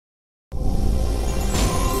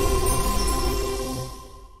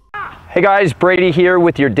Hey guys, Brady here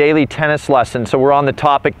with your daily tennis lesson. So we're on the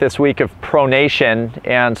topic this week of pronation,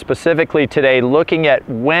 and specifically today looking at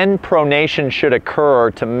when pronation should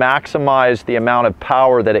occur to maximize the amount of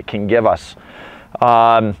power that it can give us.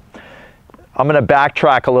 I'm going to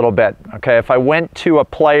backtrack a little bit. Okay, if I went to a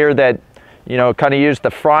player that, kind of used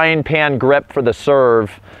the frying pan grip for the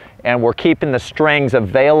serve, and we're keeping the strings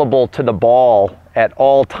available to the ball at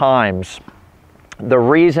all times, the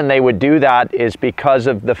reason they would do that is because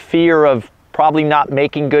of the fear of probably not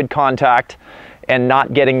making good contact and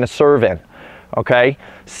not getting the serve in. Okay,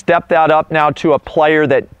 step that up now to a player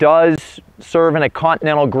that does serve in a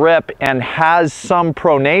continental grip and has some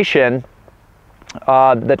pronation.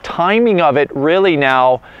 The timing of it really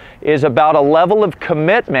now is about a level of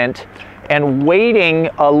commitment and waiting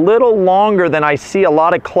a little longer than I see a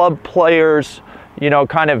lot of club players,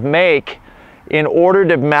 kind of make, in order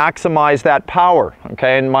to maximize that power.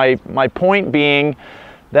 Okay, and my point being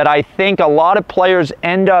that I think a lot of players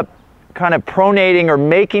end up kind of pronating or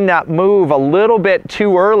making that move a little bit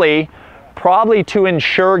too early, probably to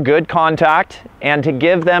ensure good contact and to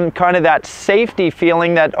give them kind of that safety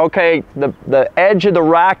feeling that, okay, the edge of the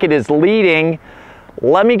racket is leading,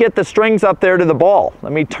 let me get the strings up there to the ball.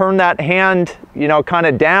 Let me turn that hand, kind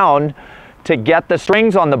of down to get the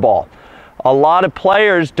strings on the ball. A lot of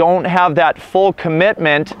players don't have that full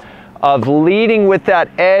commitment of leading with that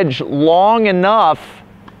edge long enough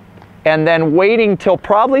and then waiting till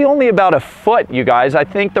probably only about a foot, you guys. I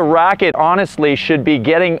think the racket honestly should be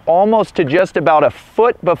getting almost to just about a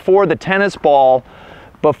foot before the tennis ball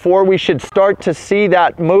before we should start to see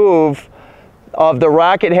that move of the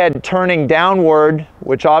racket head turning downward,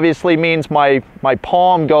 which obviously means my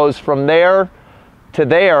palm goes from there to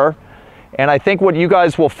there. And I think what you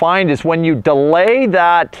guys will find is when you delay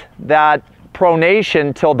that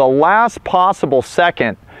pronation till the last possible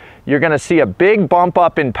second, you're going to see a big bump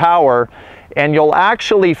up in power, and you'll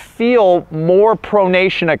actually feel more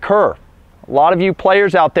pronation occur. A lot of you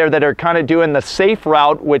players out there that are kind of doing the safe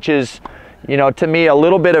route, which is, to me, a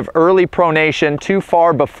little bit of early pronation too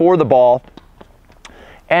far before the ball,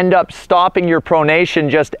 end up stopping your pronation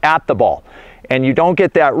just at the ball. And you don't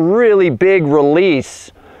get that really big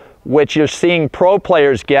release which you're seeing pro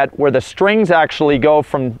players get, where the strings actually go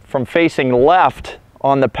from facing left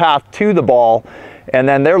on the path to the ball, and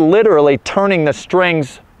then they're literally turning the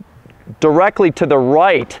strings directly to the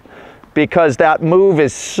right because that move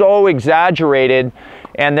is so exaggerated,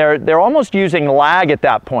 and they're almost using lag at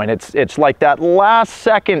that point. It's like that last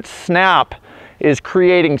second snap is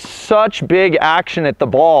creating such big action at the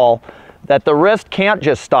ball that the wrist can't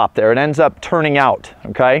just stop there. It ends up turning out,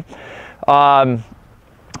 okay?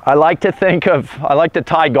 I like to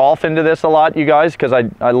tie golf into this a lot, you guys, because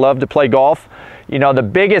I love to play golf. The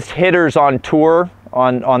biggest hitters on tour,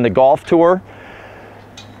 on the golf tour,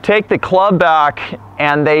 take the club back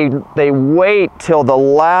and they wait till the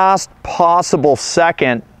last possible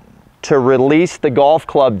second to release the golf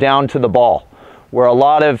club down to the ball, where a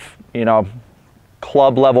lot of,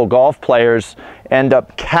 club level golf players end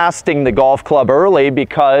up casting the golf club early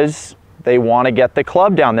because they want to get the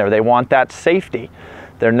club down there. They want that safety.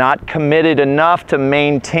 They're not committed enough to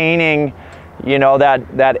maintaining,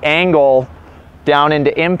 that angle down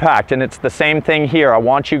into impact. And it's the same thing here. I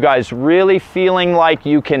want you guys really feeling like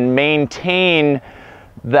you can maintain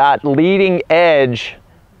that leading edge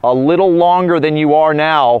a little longer than you are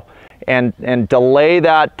now, and delay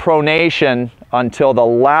that pronation until the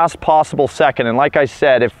last possible second. And like I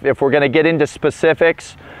said, if we're going to get into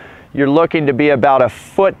specifics, you're looking to be about a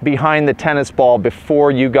foot behind the tennis ball before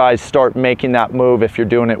you guys start making that move if you're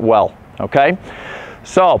doing it well, okay?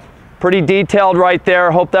 So, pretty detailed right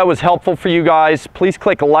there. Hope that was helpful for you guys. Please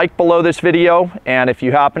click like below this video, and if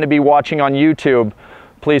you happen to be watching on YouTube,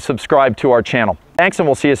 please subscribe to our channel. Thanks, and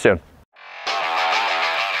we'll see you soon.